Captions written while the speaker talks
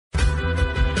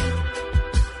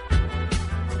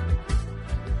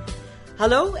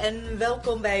Hallo en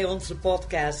welkom bij onze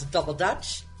podcast Double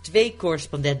Dutch. 2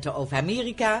 correspondenten over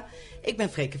Amerika. Ik ben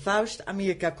Freke Vuist,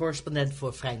 Amerika-correspondent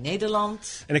voor Vrij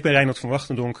Nederland. En ik ben Reinoud van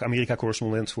Wachtendonk,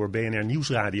 Amerika-correspondent voor BNR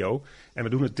Nieuwsradio. En we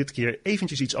doen het dit keer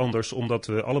eventjes iets anders, omdat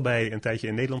we allebei een tijdje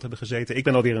in Nederland hebben gezeten. Ik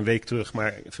ben alweer een week terug,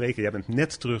 maar Freke, jij bent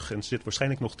net terug en zit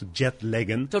waarschijnlijk nog te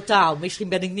jetlaggen. Totaal, misschien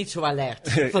ben ik niet zo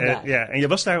alert vandaag. Ja, en je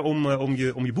was daar om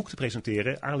je boek te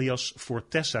presenteren, alias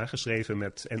Fortessa, geschreven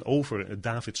met en over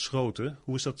David Schroten.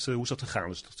 Hoe is dat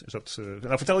gegaan?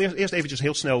 Nou, vertel eerst eventjes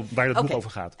heel snel waar het boek over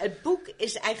gaat. Het boek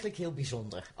is eigenlijk heel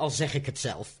bijzonder, al zeg ik het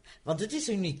zelf. Want het is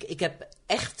uniek. Ik heb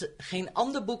echt geen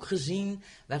ander boek gezien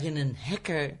waarin een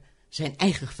hacker zijn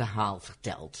eigen verhaal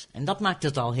vertelt. En dat maakt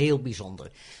het al heel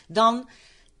bijzonder. Dan,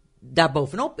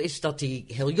 daarbovenop is dat hij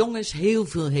heel jong is, heel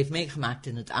veel heeft meegemaakt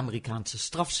in het Amerikaanse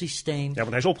strafsysteem. Ja, want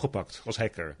hij is opgepakt als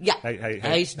hacker. Ja,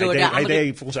 hij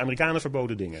deed volgens de Amerikanen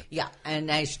verboden dingen. Ja, en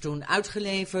hij is toen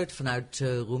uitgeleverd vanuit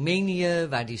Roemenië,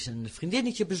 waar hij zijn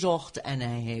vriendinnetje bezocht. En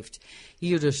hij heeft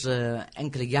hier dus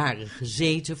enkele jaren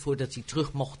gezeten voordat hij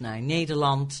terug mocht naar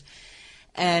Nederland.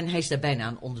 En hij is daar bijna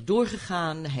aan onderdoor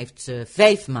gegaan. Hij heeft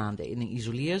 5 maanden in een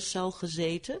isoleercel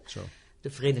gezeten. Zo. De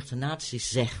Verenigde Naties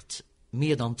zegt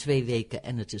meer dan 2 weken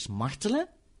en het is martelen.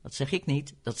 Dat zeg ik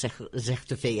niet, dat zegt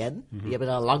de VN. Mm-hmm. Die hebben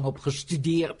daar lang op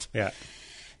gestudeerd. Ja.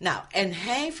 Nou, en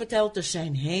hij vertelt dus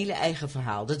zijn hele eigen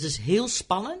verhaal. Dat is heel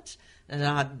spannend.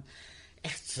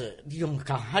 Die jongen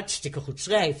kan hartstikke goed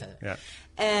schrijven. Ja.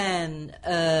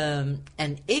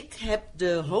 En ik heb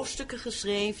de hoofdstukken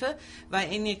geschreven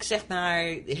waarin ik, zeg maar,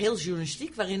 heel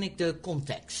journalistiek, waarin ik de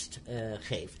context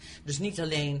geef. Dus niet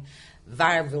alleen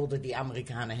waar wilden die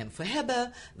Amerikanen hem voor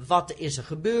hebben, wat is er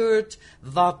gebeurd,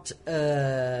 wat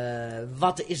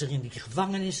is er in die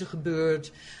gevangenissen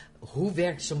gebeurd, hoe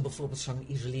werkt bijvoorbeeld zo'n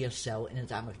isoleercel in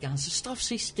het Amerikaanse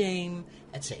strafsysteem,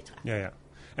 et cetera. Ja.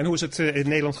 En hoe is het in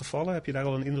Nederland gevallen? Heb je daar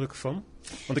al een indruk van?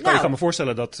 Want ik kan me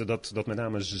voorstellen dat met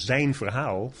name zijn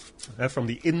verhaal, from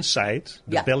the inside,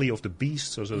 the belly of the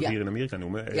beast, zoals we het hier in Amerika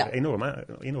noemen,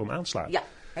 enorm aanslaat. Ja,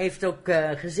 hij heeft ook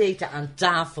gezeten aan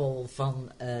tafel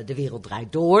van De Wereld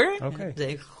Draait Door.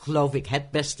 Okay. Geloof ik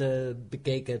het beste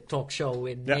bekeken talkshow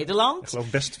in Nederland. Ik geloof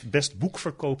best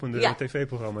boekverkopende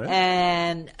tv-programma. Hè?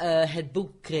 En het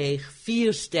boek kreeg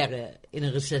 4 sterren in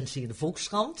een recensie in de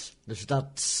Volkskrant. Dus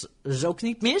dat is ook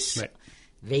niet mis. Nee.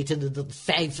 Wetende dat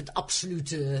 5 het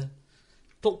absolute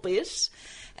top is.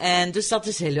 En dus dat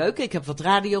is heel leuk. Ik heb wat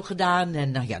radio gedaan.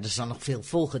 En er zal nog veel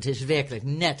volgen. Het is werkelijk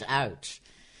net uit.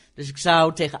 Dus ik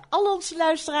zou tegen al onze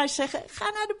luisteraars zeggen, ga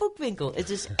naar de boekwinkel. Het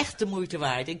is echt de moeite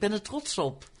waard. Ik ben er trots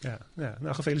op. Ja,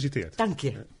 nou gefeliciteerd. Dank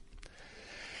je.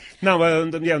 Nou,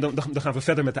 dan gaan we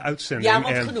verder met de uitzending. Ja,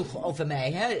 want genoeg over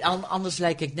mij. Hè? Anders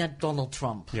lijk ik net Donald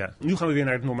Trump. Ja, nu gaan we weer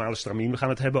naar het normale stramien. We gaan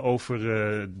het hebben over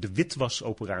de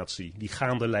witwasoperatie die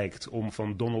gaande lijkt om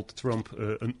van Donald Trump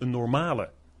een normale,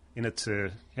 in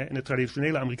het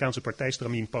traditionele Amerikaanse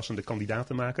partijstramien passende kandidaat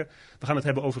te maken. We gaan het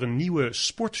hebben over een nieuwe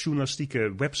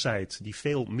sportjournalistieke website die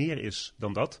veel meer is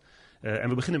dan dat. En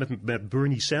we beginnen met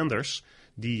Bernie Sanders,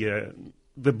 die,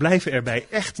 we blijven erbij,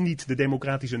 echt niet de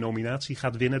democratische nominatie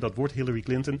gaat winnen. Dat wordt Hillary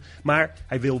Clinton. Maar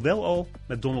hij wil wel al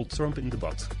met Donald Trump in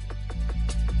debat.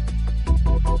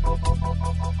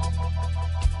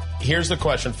 Here's the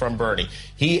question from Bernie.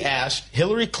 He asked,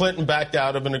 Hillary Clinton backed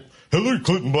out of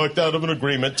an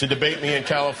agreement to debate me in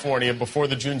California before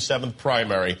the June 7th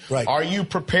primary. Right. Are you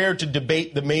prepared to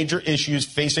debate the major issues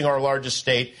facing our largest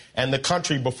state and the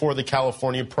country before the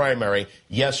California primary?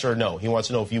 Yes or no? He wants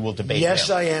to know if you will debate him. Yes,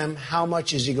 I am. How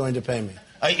much is he going to pay me?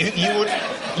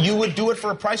 You would do it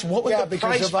for a price? What would the price be?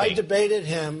 Yeah, because if I debated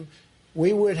him,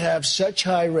 we would have such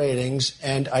high ratings,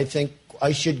 and I think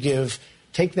I should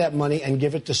take that money and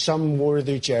give it to some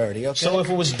worthy charity, okay? So if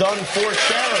it was done for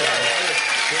charity,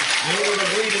 you would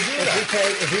agree to do that?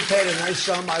 If he paid a nice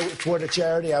sum toward a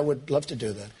charity, I would love to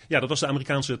do that. Ja, dat was de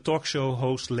Amerikaanse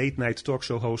talkshow-host, late-night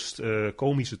talkshow-host,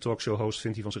 komische talkshow-host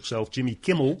vindt hij van zichzelf, Jimmy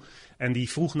Kimmel. En die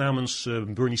vroeg namens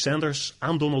Bernie Sanders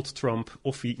aan Donald Trump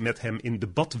of hij met hem in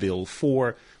debat wil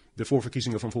voor de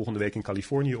voorverkiezingen van volgende week in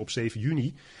Californië op 7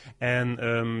 juni. En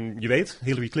je weet,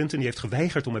 Hillary Clinton die heeft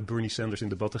geweigerd om met Bernie Sanders in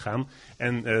debat te gaan.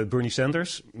 En Bernie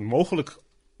Sanders, mogelijk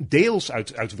deels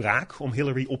uit wraak om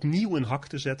Hillary opnieuw een hak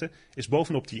te zetten, is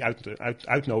bovenop die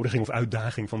uitnodiging of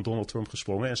uitdaging van Donald Trump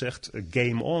gesprongen en zegt,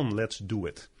 game on, let's do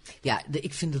it. Ja,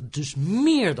 ik vind het dus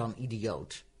meer dan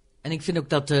idioot. En ik vind ook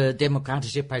dat de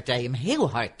Democratische Partij hem heel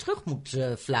hard terug moet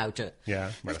fluiten. Ja,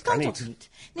 maar dat kan kan toch niet?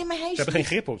 Nee, maar ze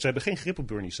hebben geen grip op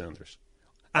Bernie Sanders.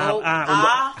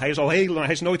 Hij is al heel lang,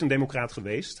 hij is nooit een democraat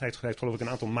geweest. Hij heeft geloof ik een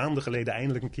aantal maanden geleden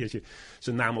eindelijk een keertje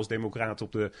zijn naam als democraat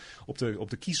op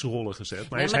de kiesrollen gezet.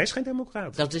 Maar, hij is geen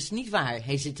democraat. Dat is niet waar.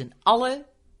 Hij zit in alle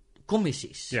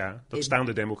commissies. Ja, dat staan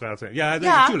de democraten. Ja,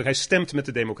 natuurlijk. Hij stemt met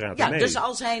de democraten mee. Dus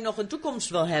als hij nog een toekomst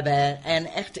wil hebben en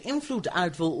echt invloed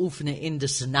uit wil oefenen in de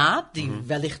Senaat, die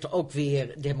wellicht ook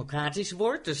weer democratisch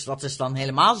wordt, dus dat is dan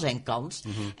helemaal zijn kans,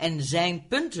 en zijn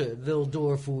punten wil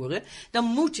doorvoeren, dan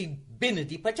moet hij binnen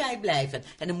die partij blijven.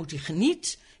 En dan moet hij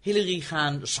niet Hillary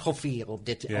gaan schofferen op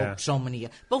zo'n manier.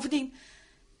 Bovendien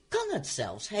kan het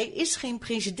zelfs. Hij is geen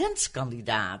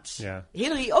presidentskandidaat. Ja.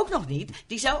 Hillary ook nog niet.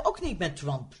 Die zou ook niet met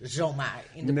Trump zomaar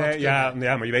in de bad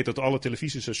kunnen. Maar je weet dat alle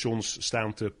televisiestations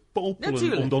staan te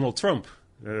popelen om Donald Trump.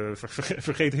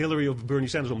 Vergeet Hillary of Bernie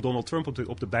Sanders om Donald Trump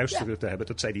op de buis te hebben.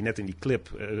 Dat zei hij net in die clip.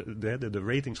 De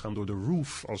ratings gaan door de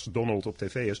roof als Donald op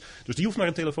tv is. Dus die hoeft maar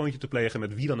een telefoontje te plegen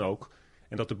met wie dan ook.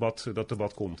 En dat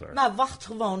debat komt er. Maar wacht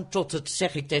gewoon tot het,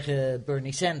 zeg ik tegen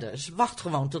Bernie Sanders, wacht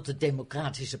gewoon tot het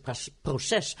democratische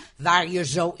proces waar je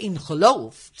zo in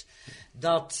gelooft,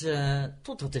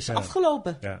 totdat is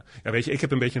afgelopen. Ja, weet je, ik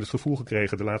heb een beetje het gevoel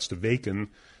gekregen de laatste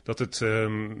weken dat het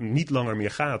niet langer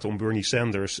meer gaat om Bernie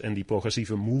Sanders en die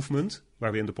progressieve movement,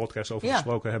 waar we in de podcast over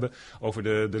gesproken hebben, over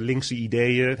de linkse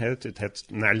ideeën, het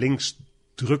naar links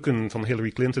drukken van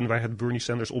Hillary Clinton, waar het Bernie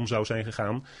Sanders om zou zijn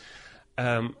gegaan.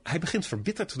 Hij begint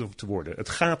verbitterd te worden. Het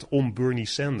gaat om Bernie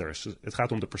Sanders. Het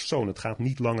gaat om de persoon. Het gaat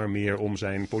niet langer meer om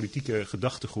zijn politieke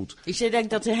gedachtegoed. Dus je denkt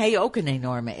dat hij ook een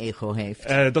enorme ego heeft?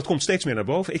 Dat komt steeds meer naar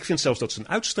boven. Ik vind zelfs dat zijn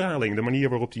uitstraling, de manier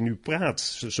waarop hij nu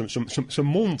praat, zijn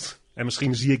mond, en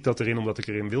misschien zie ik dat erin omdat ik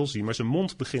erin wil zien, maar zijn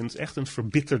mond begint echt een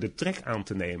verbitterde trek aan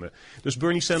te nemen. Dus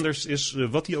Bernie Sanders is,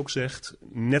 wat hij ook zegt,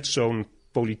 net zo'n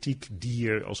politiek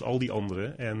dier als al die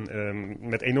anderen. En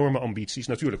met enorme ambities.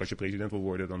 Natuurlijk, als je president wil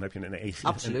worden, dan heb je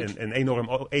een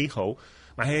enorm ego.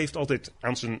 Maar hij heeft altijd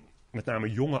aan zijn, met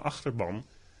name jonge achterban,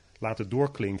 laten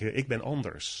doorklinken, ik ben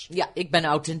anders. Ja, ik ben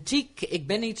authentiek. Ik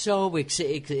ben niet zo. Ik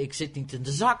zit niet in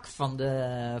de zak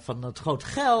van het groot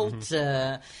geld.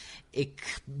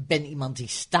 Ik ben iemand die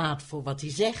staat voor wat hij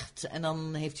zegt. En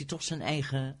dan heeft hij toch zijn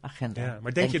eigen agenda. Ja,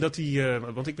 maar denk je dat hij,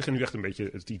 want ik begin nu echt een beetje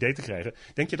het idee te krijgen,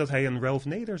 denk je dat hij een Ralph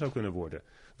Nader zou kunnen worden?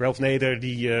 Ralph Nader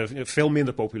die veel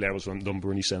minder populair was dan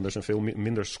Bernie Sanders en veel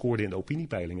minder scoorde in de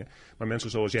opiniepeilingen. Maar mensen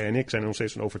zoals jij en ik zijn er nog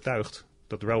steeds van overtuigd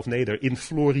dat Ralph Nader in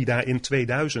Florida in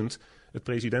 2000 het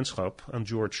presidentschap aan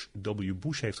George W.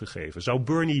 Bush heeft gegeven. Zou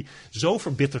Bernie zo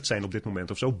verbitterd zijn op dit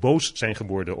moment of zo boos zijn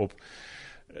geworden op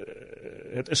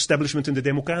het establishment in de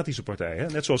Democratische Partij? Hè?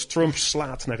 Net zoals Trump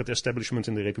slaat naar het establishment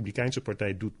in de Republikeinse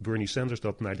Partij, doet Bernie Sanders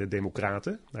dat naar de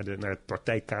Democraten, naar het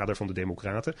partijkader van de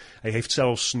Democraten. Hij heeft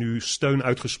zelfs nu steun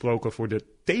uitgesproken voor de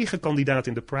tegenkandidaat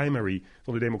in de primary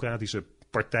van de Democratische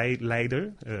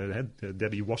partijleider,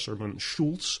 Debbie Wasserman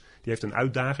Schultz. Die heeft een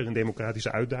uitdager, een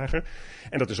democratische uitdager.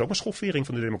 En dat is ook een schoffering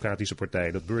van de Democratische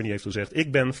Partij. Dat Bernie heeft gezegd,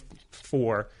 ik ben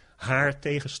voor haar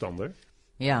tegenstander.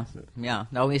 Ja,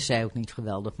 nou is zij ook niet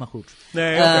geweldig, maar goed.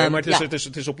 Nee, oké, maar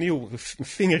het is opnieuw een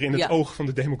vinger in het oog van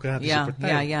de Democratische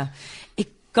Partij. Ja. Ik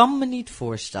kan me niet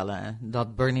voorstellen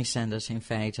dat Bernie Sanders in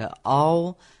feite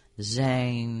al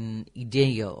zijn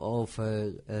ideeën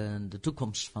over de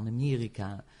toekomst van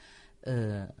Amerika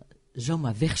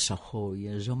zomaar weg zou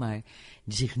gooien, zomaar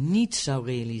zich niet zou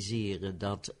realiseren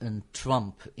dat een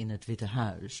Trump in het Witte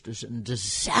Huis dus een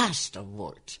disaster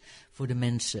wordt voor de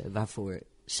mensen waarvoor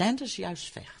Sanders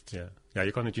juist vecht. Ja,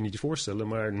 je kan het je niet voorstellen,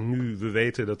 maar nu we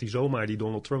weten dat hij zomaar die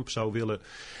Donald Trump zou willen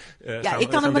ik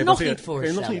kan het me nog niet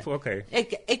voorstellen. Oké.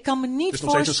 Ik kan me niet voorstellen. Het is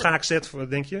nog steeds een schaakzet, wat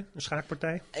denk je? Een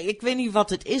schaakpartij? Ik weet niet wat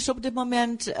het is op dit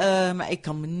moment, maar ik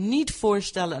kan me niet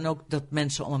voorstellen, en ook dat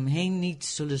mensen om hem heen niet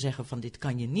zullen zeggen van dit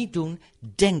kan je niet doen.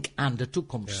 Denk aan de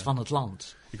toekomst van het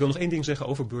land. Ik wil nog één ding zeggen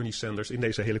over Bernie Sanders in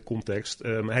deze hele context.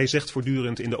 Hij zegt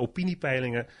voortdurend in de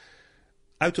opiniepeilingen,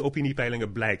 uit de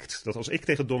opiniepeilingen blijkt dat als ik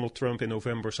tegen Donald Trump in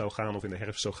november zou gaan of in de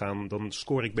herfst zou gaan, dan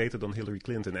scoor ik beter dan Hillary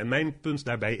Clinton. En mijn punt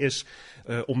daarbij is,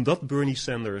 omdat Bernie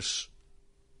Sanders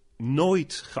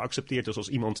nooit geaccepteerd is als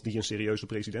iemand die een serieuze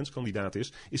presidentskandidaat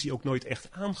is, is hij ook nooit echt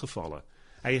aangevallen.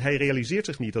 Hij realiseert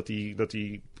zich niet dat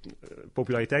die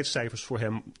populariteitscijfers voor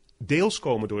hem deels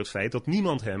komen door het feit dat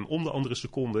niemand hem om de andere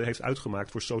seconde heeft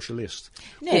uitgemaakt voor socialist,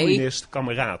 communist,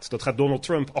 kameraad. Dat gaat Donald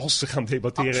Trump, als ze gaan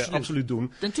debatteren, absoluut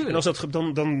doen. Natuurlijk.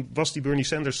 En dan was die Bernie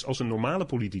Sanders als een normale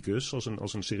politicus,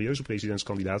 als een serieuze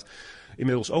presidentskandidaat,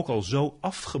 inmiddels ook al zo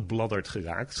afgebladderd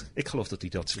geraakt. Ik geloof dat hij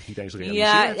dat zich niet eens realiseert.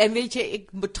 Ja, en weet je,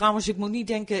 ik moet niet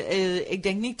denken, ik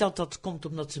denk niet dat dat komt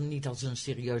omdat ze hem niet als een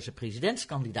serieuze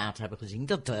presidentskandidaat hebben gezien.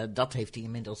 Dat heeft hij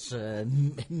inmiddels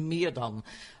meer dan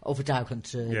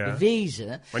overtuigend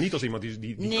bewezen. Maar niet als iemand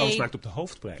die kans maakt op de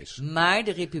hoofdprijs. Maar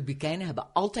de Republikeinen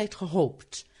hebben altijd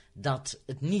gehoopt dat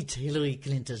het niet Hillary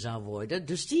Clinton zou worden.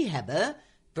 Dus die hebben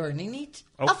Bernie niet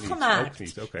afgemaakt. Ook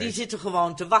niet, okay. Die zitten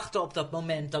gewoon te wachten op dat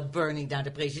moment dat Bernie daar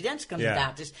de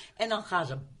presidentskandidaat is. En dan gaan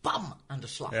ze bam aan de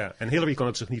slag. Ja. En Hillary kan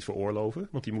het zich niet veroorloven,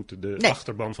 want die moet de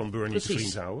achterban van Bernie te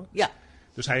vriend houden. Ja.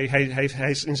 Dus hij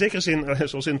is in zekere zin,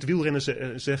 zoals in het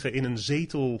wielrennen zeggen, in een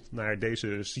zetel naar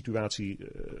deze situatie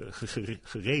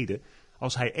gereden.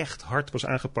 Als hij echt hard was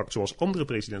aangepakt zoals andere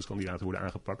presidentskandidaten worden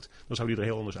aangepakt, dan zou hij er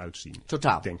heel anders uitzien.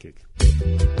 Totaal. Denk ik.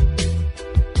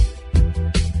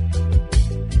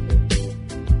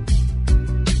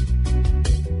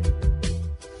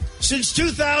 Since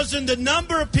 2000, the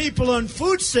number of people on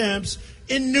food stamps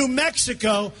in New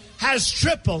Mexico has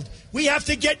tripled. We have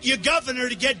to get your governor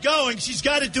to get going. She's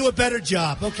got to do a better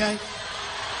job, okay?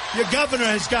 Your governor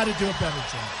has got to do a better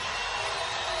job.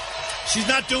 She's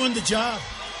not doing the job.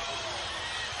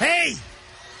 Hey,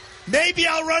 maybe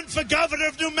I'll run for governor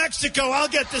of New Mexico. I'll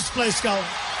get this place going.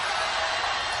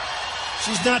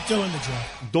 She's not doing the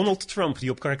job. Donald Trump,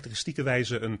 die op karakteristieke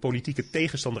wijze een politieke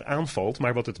tegenstander aanvalt.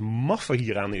 Maar wat het maffe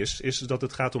hieraan is dat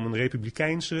het gaat om een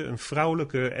republikeinse, een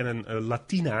vrouwelijke en een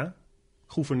Latina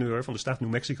gouverneur van de staat New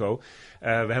Mexico. We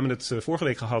hebben het vorige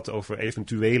week gehad over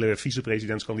eventuele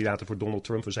vicepresidentskandidaten voor Donald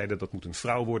Trump. We zeiden dat moet een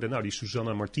vrouw worden. Nou, die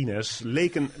Susana Martinez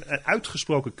leek een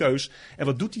uitgesproken keus. En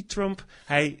wat doet die Trump?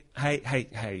 Hij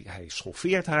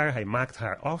schoffeert haar, hij maakt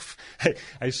haar af.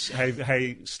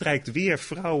 Hij strijkt weer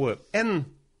vrouwen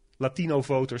en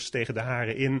Latino-voters tegen de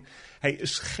haren in. Hij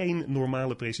is geen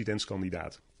normale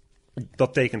presidentskandidaat.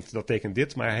 Dat tekent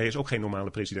dit, maar hij is ook geen normale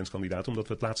presidentskandidaat, omdat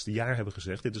we het laatste jaar hebben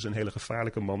gezegd, dit is een hele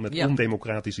gevaarlijke man met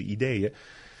ondemocratische ideeën.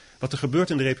 Wat er gebeurt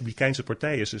in de Republikeinse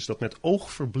Partij is dat met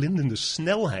oogverblindende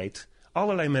snelheid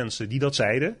allerlei mensen die dat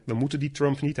zeiden, we moeten die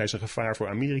Trump niet, hij is een gevaar voor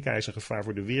Amerika, hij is een gevaar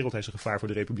voor de wereld, hij is een gevaar voor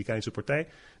de Republikeinse Partij,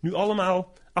 nu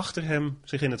allemaal achter hem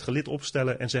zich in het gelid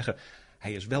opstellen en zeggen,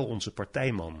 hij is wel onze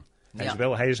partijman.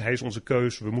 Hij is onze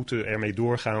keus, we moeten ermee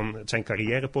doorgaan. Het zijn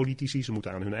carrièrepolitici, ze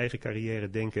moeten aan hun eigen carrière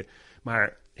denken.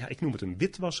 Maar ja, ik noem het een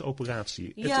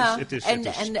witwasoperatie. Ja,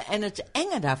 en het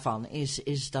enge daarvan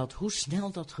is dat hoe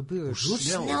snel dat gebeurt. Hoe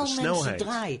snel mensen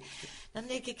draaien. Dan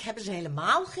denk ik, hebben ze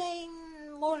helemaal geen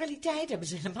moraliteit? Hebben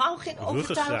ze helemaal geen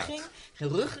overtuiging? Geen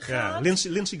ruggengraat? Ja,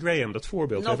 Lindsey Graham, dat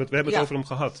voorbeeld. We hebben het over hem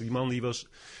gehad. Die man die was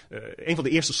een van de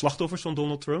eerste slachtoffers van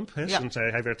Donald Trump. Hè? Ja.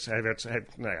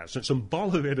 Zijn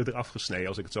ballen werden eraf gesneden,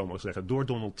 als ik het zo mag zeggen, door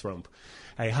Donald Trump.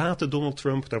 Hij haatte Donald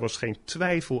Trump, daar was geen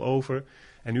twijfel over.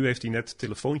 En nu heeft hij net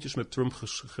telefoontjes met Trump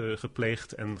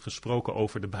gepleegd en gesproken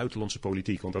over de buitenlandse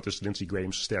politiek. Want dat is Lindsey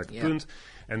Graham's sterke punt.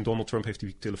 En Donald Trump heeft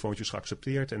die telefoontjes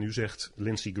geaccepteerd. En nu zegt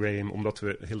Lindsey Graham, omdat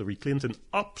we Hillary Clinton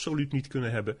absoluut niet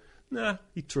kunnen hebben. Nou,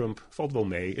 die Trump valt wel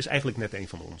mee, is eigenlijk net een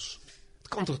van ons. Het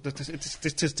kan toch,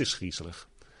 het is griezelig.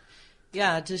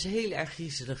 Ja, het is heel erg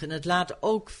griezelig. En het laat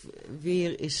ook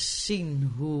weer eens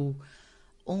zien hoe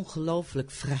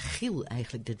ongelooflijk fragiel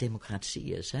eigenlijk de democratie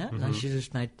is. Hè? Mm-hmm. Als je dus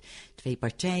maar 2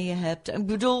 partijen hebt. Ik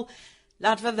bedoel,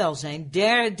 laten we wel zijn,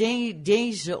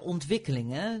 deze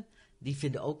ontwikkelingen, die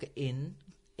vinden ook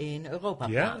in Europa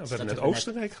plaats. Ja, we hebben net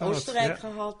Oostenrijk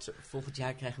gehad. Volgend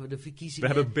jaar krijgen we de verkiezingen.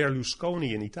 We hebben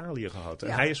Berlusconi in Italië gehad.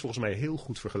 En hij is volgens mij heel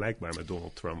goed vergelijkbaar met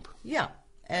Donald Trump. Ja.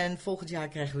 En volgend jaar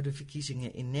krijgen we de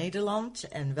verkiezingen in Nederland.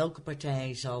 En welke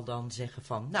partij zal dan zeggen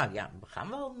van, nou ja, we gaan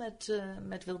wel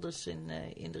met Wilders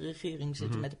in de regering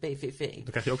zitten, met de PVV. Dan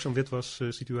krijg je ook zo'n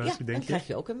witwas-situatie, denk je? Ja, dan krijg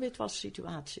je ook een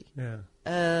witwas-situatie.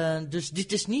 Ja. Dus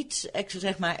dit is niet,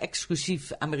 zeg maar,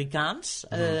 exclusief Amerikaans.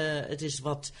 Het is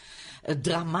wat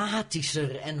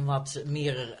dramatischer en wat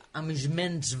meer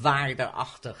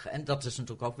amusementswaardeachtig. En dat is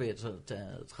natuurlijk ook weer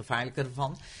het gevaarlijke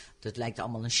ervan. Het lijkt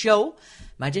allemaal een show,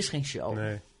 maar het is geen show.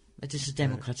 Nee. Het is de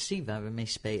democratie waar we mee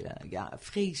spelen. Ja,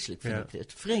 vreselijk vind ik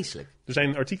het. Vreselijk. Er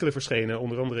zijn artikelen verschenen,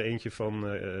 onder andere eentje van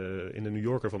in de New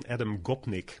Yorker van Adam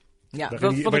Gopnik. Ja, dat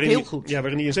vond ik heel goed. Ja,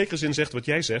 waarin hij in zekere zin zegt wat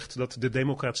jij zegt, dat de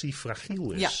democratie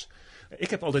fragiel is. Ja. Ik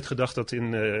heb altijd gedacht dat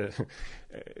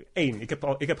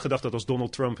ik heb gedacht dat als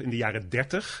Donald Trump in de jaren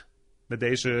 30... met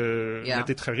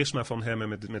dit charisma van hem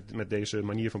en met deze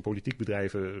manier van politiek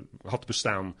bedrijven had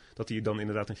bestaan, dat hij dan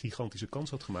inderdaad een gigantische kans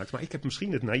had gemaakt. Maar ik heb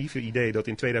misschien het naïeve idee dat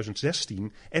in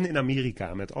 2016 en in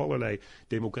Amerika met allerlei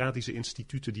democratische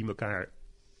instituten die elkaar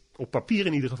op papier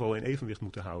in ieder geval in evenwicht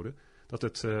moeten houden, dat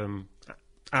het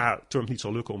A, Trump niet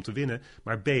zal lukken om te winnen,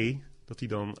 maar B, dat hij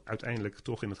dan uiteindelijk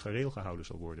toch in het gareel gehouden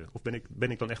zal worden. Of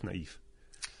ben ik dan echt naïef?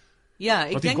 Ja,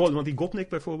 want die Gopnik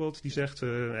bijvoorbeeld, die zegt...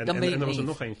 en er was er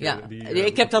nog eentje. Ja.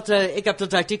 Ik heb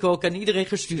dat artikel ook aan iedereen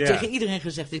gestuurd. Ja. Tegen iedereen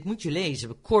gezegd, dit moet je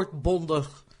lezen. Kort,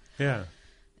 bondig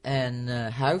en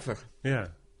huiver.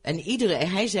 Ja. En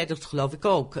hij zei dat geloof ik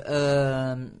ook.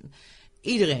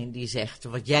 Iedereen die zegt,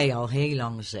 wat jij al heel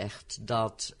lang zegt,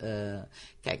 dat,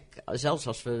 kijk, zelfs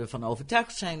als we ervan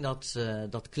overtuigd zijn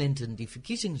dat Clinton die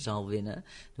verkiezing zal winnen,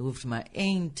 er hoeft maar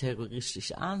 1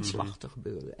 terroristische aanslag te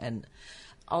gebeuren. En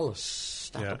alles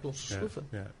staat op losse schroeven.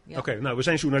 Ja. Oké, nou, we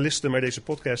zijn journalisten, maar deze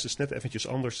podcast is net eventjes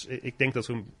anders. Ik denk dat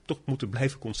we hem toch moeten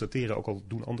blijven constateren, ook al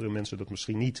doen andere mensen dat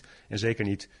misschien niet, en zeker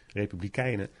niet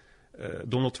republikeinen.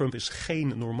 Donald Trump is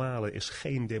geen normale, is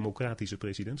geen democratische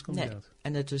presidentskandidaat. Nee.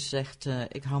 En het is echt,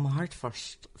 ik hou mijn hart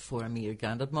vast voor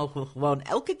Amerika. En dat mogen we gewoon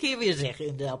elke keer weer zeggen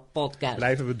in de podcast.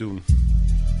 Blijven we doen.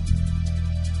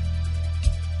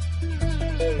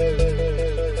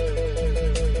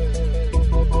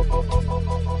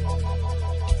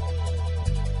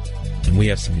 And we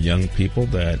have some young people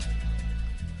that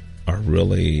are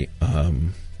really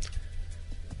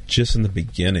just in the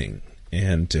beginning,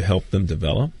 and to help them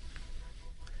develop.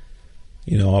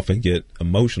 You know, I often get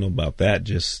emotional about that,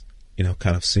 just, you know,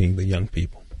 kind of seeing the young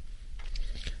people.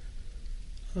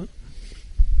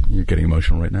 You're getting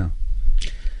emotional right now.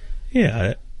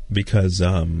 Yeah, because...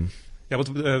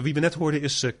 Wie we net hoorden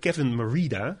is Kevin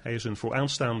Merida. Hij is een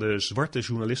vooraanstaande zwarte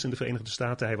journalist in de Verenigde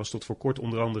Staten. Hij was tot voor kort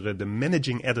onder andere de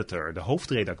managing editor, de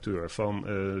hoofdredacteur van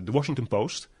The Washington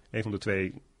Post. Een van de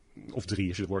 2... of 3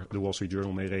 als je de Wall Street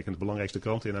Journal meerekent, de belangrijkste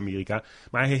krant in Amerika.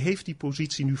 Maar hij heeft die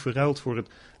positie nu verruild voor het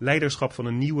leiderschap van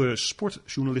een nieuwe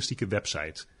sportjournalistieke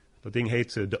website. Dat ding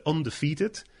heet The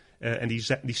Undefeated. En die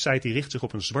site die richt zich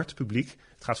op een zwart publiek.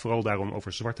 Het gaat vooral daarom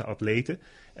over zwarte atleten.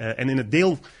 En in het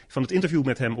deel van het interview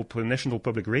met hem op National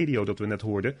Public Radio dat we net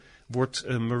hoorden, wordt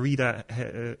Merida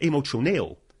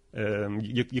emotioneel.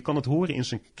 Je kan het horen in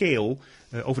zijn keel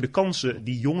over de kansen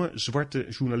die jonge zwarte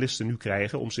journalisten nu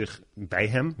krijgen om zich bij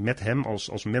hem, met hem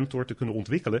als mentor te kunnen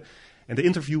ontwikkelen. En de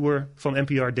interviewer van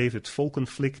NPR, David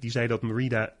Volkenflik, die zei dat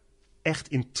Merida echt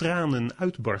in tranen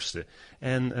uitbarstte.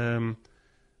 En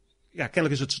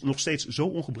kennelijk is het nog steeds zo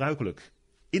ongebruikelijk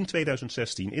in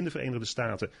 2016 in de Verenigde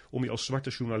Staten om je als zwarte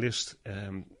journalist...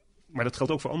 maar dat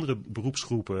geldt ook voor andere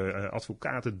beroepsgroepen,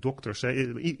 advocaten, dokters,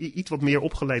 iets wat meer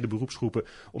opgeleide beroepsgroepen,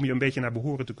 om je een beetje naar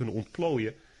behoren te kunnen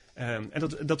ontplooien. En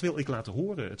dat wil ik laten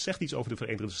horen. Het zegt iets over de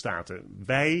Verenigde Staten.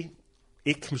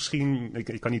 Ik misschien,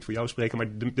 ik kan niet voor jou spreken,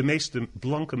 maar de meeste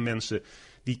blanke mensen,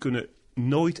 die kunnen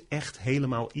nooit echt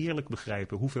helemaal eerlijk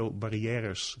begrijpen hoeveel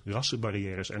barrières,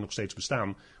 rassenbarrières er nog steeds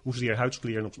bestaan. Hoezeer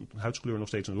huidskleur nog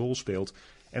steeds een rol speelt.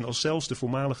 En als zelfs de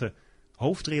voormalige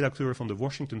hoofdredacteur van de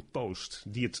Washington Post,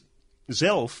 die het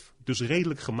zelf dus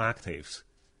redelijk gemaakt heeft,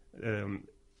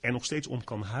 er nog steeds om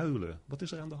kan huilen. Wat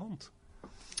is er aan de hand?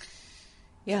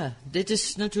 Ja, dit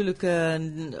is natuurlijk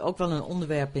ook wel een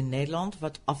onderwerp in Nederland,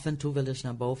 wat af en toe wel eens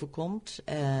naar boven komt.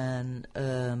 En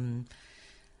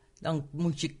dan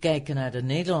moet je kijken naar de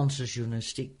Nederlandse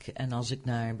journalistiek. En als ik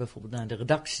bijvoorbeeld naar de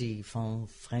redactie van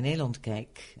Vrij Nederland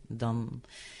kijk, dan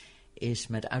is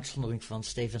met uitzondering van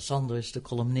Steven Sanders, de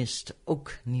columnist,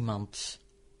 ook niemand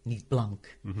niet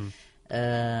blank. Mm-hmm.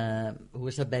 Hoe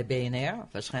is dat bij BNR?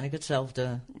 Waarschijnlijk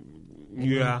hetzelfde.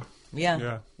 Ja.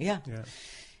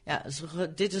 Ja,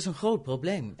 dit is een groot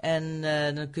probleem. En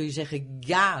dan kun je zeggen,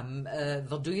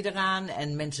 wat doe je eraan?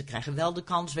 En mensen krijgen wel de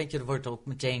kans. Weet je, er wordt ook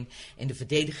meteen in de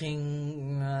verdediging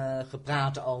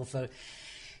gepraat over...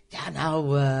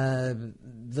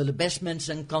 willen best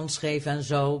mensen een kans geven en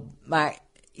zo. Maar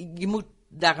je moet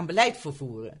daar een beleid voor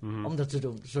voeren om dat te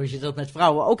doen. Zoals je dat met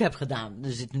vrouwen ook hebt gedaan.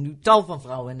 Er zitten nu tal van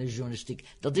vrouwen in de journalistiek.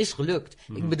 Dat is gelukt.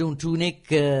 Ik bedoel, toen ik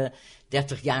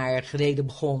 30 jaar geleden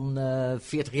begon,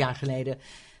 40 jaar geleden,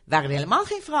 waren er helemaal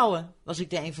geen vrouwen. Was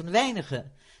ik een van de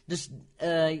weinigen. Dus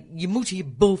je moet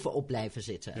hier bovenop blijven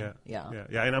zitten.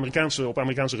 Op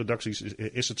Amerikaanse redacties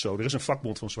is het zo. Er is een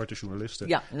vakbond van zwarte journalisten.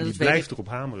 Ja, en die blijft erop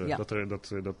hameren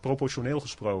dat proportioneel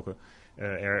gesproken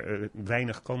er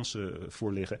weinig kansen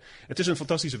voor liggen. Het is een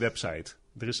fantastische website.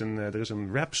 Er is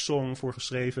een rap-song voor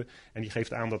geschreven en die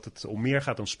geeft aan dat het om meer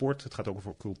gaat dan sport. Het gaat ook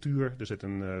over cultuur. Er zit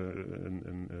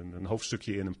een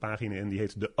hoofdstukje in, een pagina in, die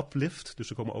heet The Uplift. Dus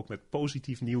ze komen ook met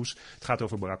positief nieuws. Het gaat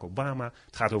over Barack Obama,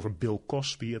 het gaat over Bill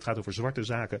Cosby, het gaat over zwarte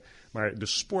zaken. Maar de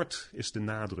sport is de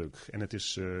nadruk. En het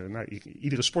is,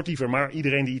 iedere sportiever, maar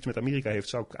iedereen die iets met Amerika heeft,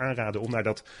 zou ik aanraden om naar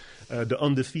dat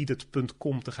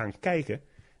theundefeated.com te gaan kijken.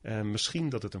 Misschien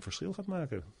dat het een verschil gaat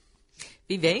maken.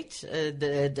 Wie weet.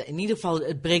 In ieder geval,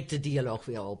 het breekt de dialoog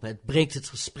weer open. Het breekt het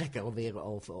gesprek er weer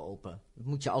over open. Dat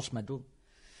moet je alsmaar doen.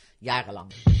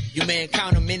 Jarenlang. You may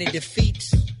encounter many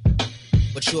defeats,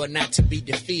 but you are not to be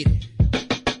defeated.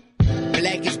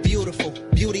 Black is beautiful,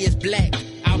 beauty is black.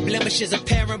 Our blemish is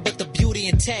apparent, but the beauty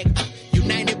intact.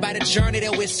 United by the journey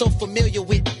that we're so familiar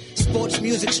with. Sports,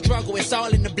 music, struggle, it's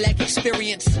all in the black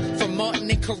experience. From Martin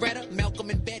and Coretta, Malcolm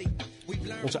and Betty.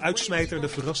 Onze uitsmijter, de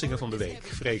verrassingen van de week.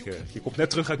 Freke, je komt net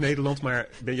terug uit Nederland, maar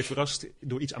ben je verrast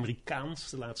door iets Amerikaans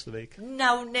de laatste week?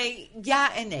 Nou, nee,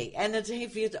 ja en nee. En het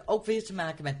heeft ook weer te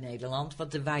maken met Nederland.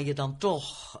 Waar je dan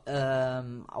toch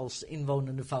als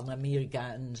inwonende van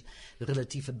Amerika een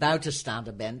relatieve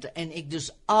buitenstaander bent. En ik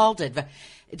dus altijd...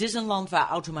 Het is een land waar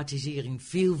automatisering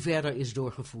veel verder is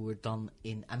doorgevoerd dan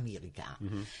in Amerika.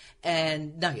 Mm-hmm.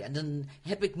 En nou ja, dan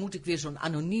moet ik weer zo'n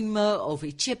anonieme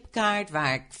OV-chipkaart.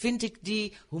 Waar vind ik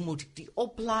die? Hoe moet ik die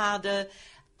opladen?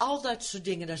 Al dat soort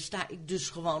dingen, daar sta ik dus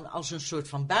gewoon als een soort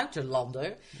van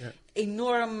buitenlander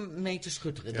enorm mee te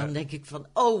schutteren. Ja. Dan denk ik van,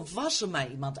 was er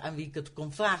maar iemand aan wie ik het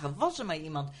kon vragen? Was er maar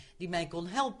iemand die mij kon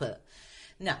helpen?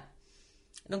 Nou,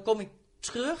 dan kom ik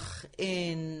terug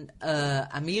in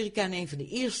Amerika en een van de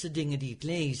eerste dingen die ik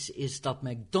lees is dat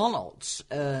McDonald's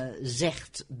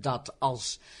zegt dat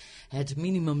als het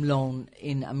minimumloon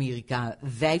in Amerika $15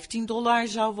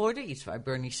 zou worden, iets waar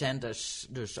Bernie Sanders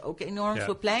dus ook enorm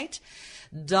voor pleit,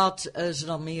 dat ze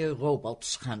dan meer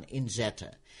robots gaan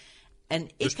inzetten. En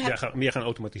dus meer gaan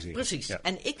automatiseren. Precies. Ja.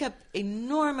 En ik heb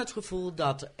enorm het gevoel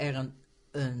dat er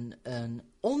een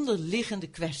onderliggende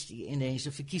kwestie in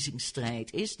deze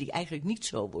verkiezingsstrijd is, die eigenlijk niet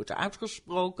zo wordt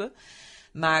uitgesproken,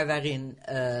 maar waarin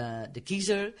de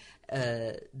kiezer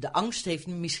de angst heeft,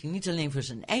 misschien niet alleen voor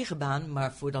zijn eigen baan,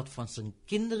 maar voor dat van zijn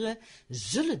kinderen,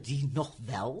 zullen die nog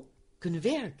wel kunnen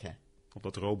werken?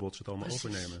 Omdat robots het allemaal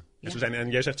overnemen. En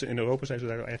jij zegt, in Europa zijn ze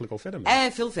daar eigenlijk al verder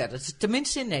mee. Veel verder.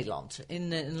 Tenminste in Nederland.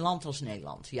 In een land als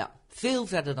Nederland, ja. Veel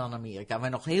verder dan Amerika. Waar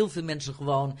nog heel veel mensen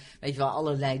gewoon, weet je wel,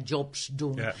 allerlei jobs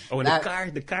doen. Ja.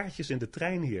 En de kaartjes in de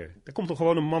trein hier. Er komt toch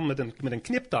gewoon een man met een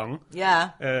kniptang.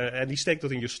 Ja. En die steekt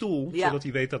dat in je stoel. Zodat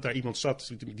hij weet dat daar iemand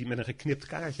zat die met een geknipt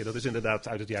kaartje. Dat is inderdaad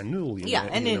uit het jaar 0 in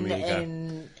Amerika.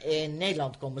 In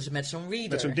Nederland komen ze met zo'n reader.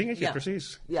 Met zo'n dingetje,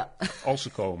 precies. Ja. Als ze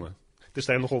komen. Dus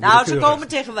daar nogal ze komen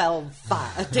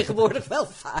tegenwoordig wel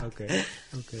vaak. Oké.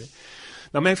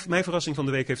 Nou, mijn verrassing van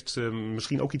de week heeft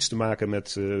misschien ook iets te maken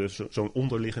met zo'n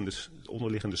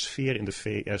onderliggende sfeer in de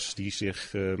VS die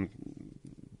zich...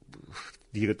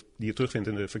 Die je terugvindt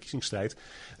in de verkiezingsstrijd.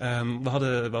 We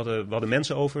hadden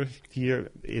mensen over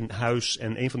hier in huis.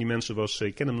 En een van die mensen was,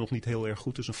 ik ken hem nog niet heel erg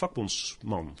goed, dus een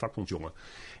vakbondsjongen.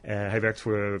 Hij werkt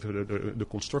voor de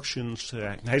Constructions.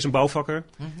 Hij is een bouwvakker.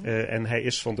 Mm-hmm. En hij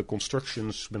is van de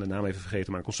Constructions, ik ben de naam even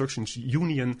vergeten, maar Constructions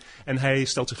Union. En hij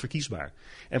stelt zich verkiesbaar.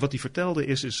 En wat hij vertelde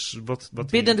is wat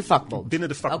binnen de vakbond. Binnen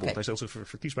de vakbond. Okay. Hij stelt zich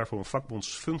verkiesbaar voor een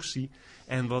vakbondsfunctie.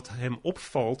 En wat hem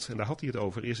opvalt, en daar had hij het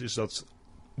over, is dat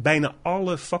bijna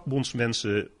alle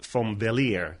vakbondsmensen van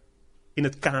weleer in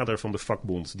het kader van de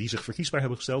vakbond die zich verkiesbaar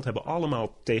hebben gesteld, hebben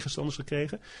allemaal tegenstanders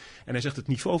gekregen. En hij zegt het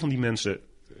niveau van die mensen,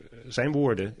 zijn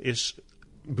woorden, is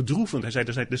bedroevend. Hij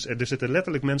zei, er zitten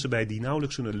letterlijk mensen bij die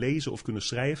nauwelijks kunnen lezen of kunnen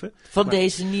schrijven. Van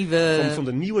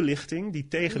de nieuwe lichting die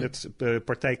tegen het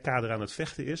partijkader aan het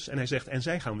vechten is. En hij zegt, en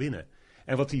zij gaan winnen.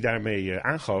 En wat hij daarmee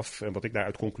aangaf, en wat ik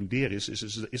daaruit concludeer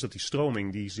is dat die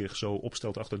stroming die zich zo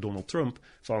opstelt achter Donald Trump,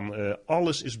 van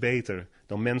alles is beter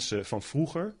dan mensen van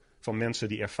vroeger, van mensen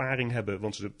die ervaring hebben,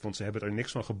 want ze hebben er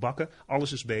niks van gebakken,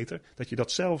 alles is beter, dat je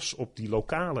dat zelfs op die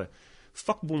lokale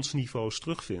vakbondsniveaus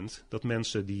terugvindt, dat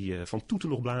mensen die van toeten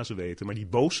nog blazen weten, maar die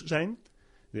boos zijn,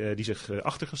 die zich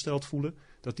achtergesteld voelen,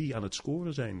 dat die aan het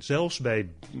scoren zijn. Zelfs bij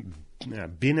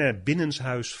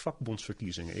binnenshuis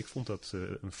vakbondsverkiezingen. Ik vond dat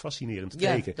een fascinerend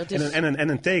teken. En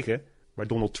een teken waar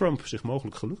Donald Trump zich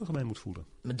mogelijk gelukkig bij moet voelen.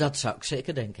 Dat zou ik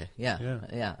zeker denken,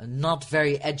 ja. Not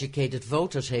very educated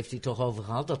voters heeft hij toch over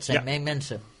gehad. Dat zijn mijn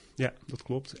mensen. Ja, dat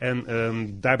klopt.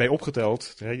 En daarbij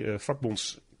opgeteld,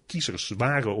 vakbondskiezers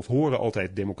waren of horen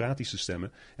altijd democratische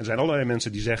stemmen. En er zijn allerlei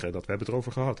mensen die zeggen, dat we hebben het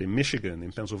erover gehad, in Michigan,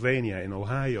 in Pennsylvania, in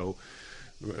Ohio,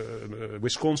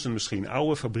 Wisconsin misschien,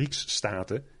 oude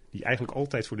fabrieksstaten die eigenlijk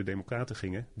altijd voor de democraten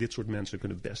gingen. Dit soort mensen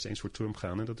kunnen best eens voor Trump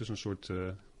gaan. En dat is een soort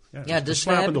dus een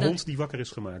slapende hond die wakker is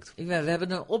gemaakt. We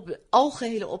hebben een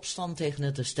algehele opstand tegen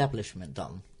het establishment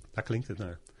dan. Daar klinkt het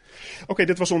naar. Oké,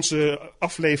 dit was onze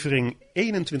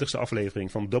 21e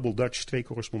aflevering van Double Dutch. 2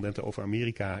 correspondenten over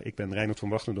Amerika. Ik ben Reinoud van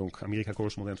Wachtendonk,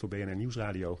 Amerika-correspondent voor BNR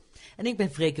Nieuwsradio. En ik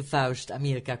ben Freke Vuist,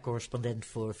 Amerika-correspondent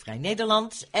voor Vrij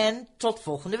Nederland. En tot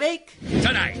volgende week.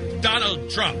 Tonight, Donald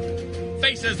Trump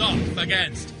faces off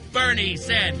against Bernie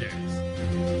Sanders.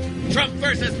 Trump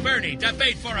versus Bernie,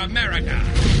 debate for America.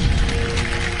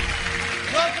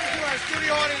 Welcome to our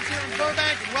studio audience here in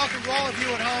Burbank, and welcome to all of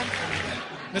you at home.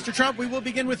 Mr. Trump, we will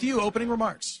begin with you. Opening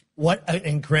remarks. What an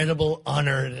incredible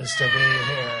honor it is to be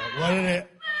here.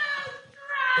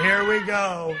 Here we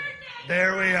go.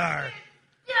 There we are.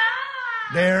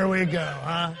 There we go,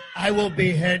 huh? I will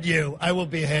behead you. I will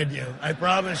behead you. I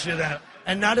promise you that.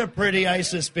 And not a pretty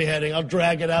ISIS beheading. I'll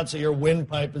drag it out so your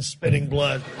windpipe is spitting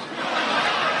blood.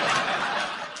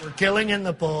 We're killing in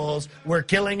the polls. We're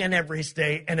killing in every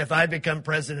state. And if I become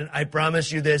president, I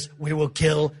promise you this, we will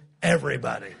kill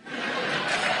everybody.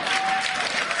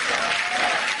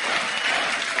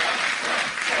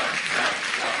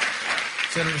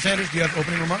 Senator Sanders, do you have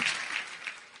opening remarks?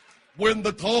 When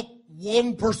the top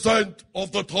 1%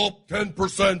 of the top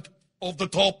 10% of the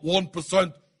top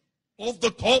 1% of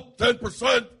the top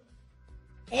 10%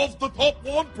 of the top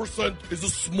 1% is a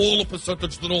smaller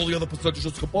percentage than all the other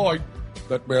percentages combined,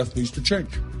 that math needs to change.